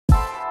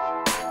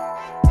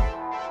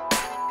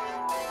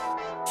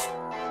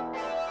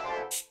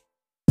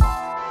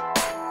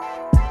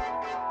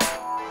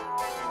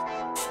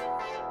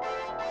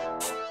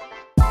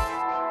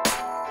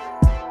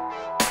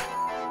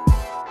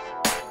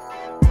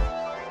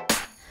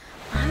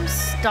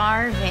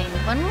starving.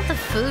 When will the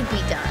food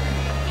be done?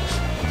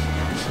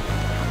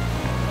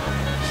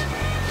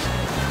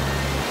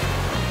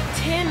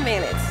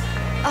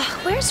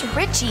 Ugh, where's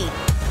Richie?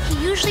 He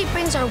usually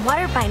brings our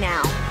water by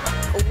now.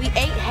 We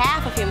ate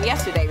half of him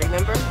yesterday,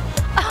 remember?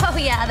 Oh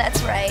yeah,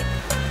 that's right.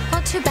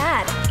 Not too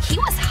bad. He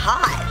was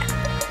hot.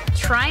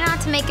 Try not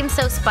to make him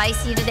so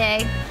spicy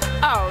today.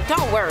 Oh,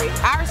 don't worry.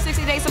 Our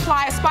 60-day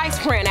supply of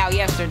spice ran out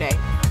yesterday.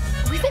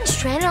 We've been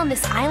stranded on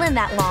this island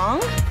that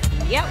long?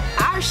 Yep,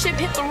 our ship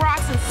hit the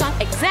rocks and sunk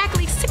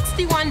exactly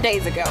 61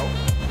 days ago.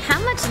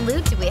 How much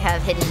loot do we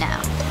have hidden now?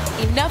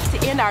 Enough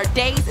to end our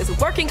days as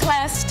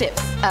working-class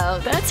tips. Oh,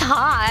 that's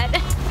hot.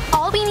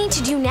 All we need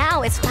to do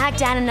now is flag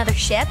down another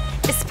ship,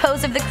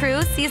 dispose of the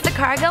crew, seize the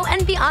cargo,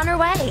 and be on our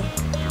way.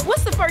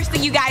 What's the first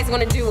thing you guys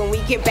want to do when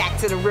we get back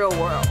to the real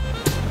world?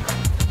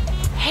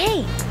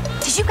 Hey,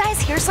 did you guys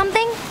hear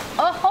something?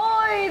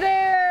 Ahoy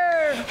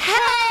there!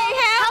 Hey,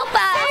 help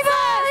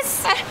us!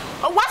 Save us!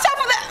 Watch out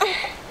for the...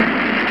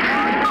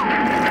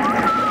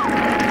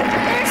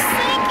 They're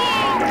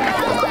sinking!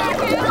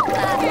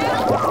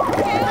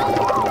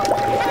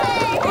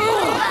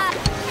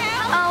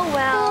 Oh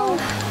well.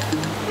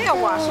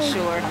 They'll wash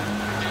ashore.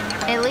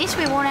 At least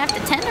we won't have to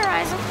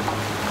tenderize them.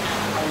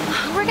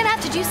 We're gonna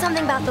have to do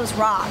something about those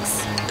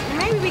rocks.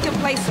 Maybe we can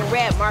place some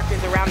red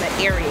markers around that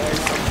area or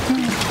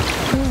something.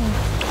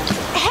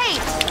 Hey,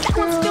 that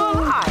one's still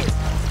alive.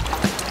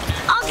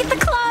 I'll get the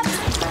club.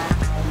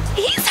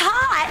 He's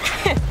hot.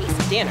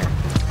 He's dinner.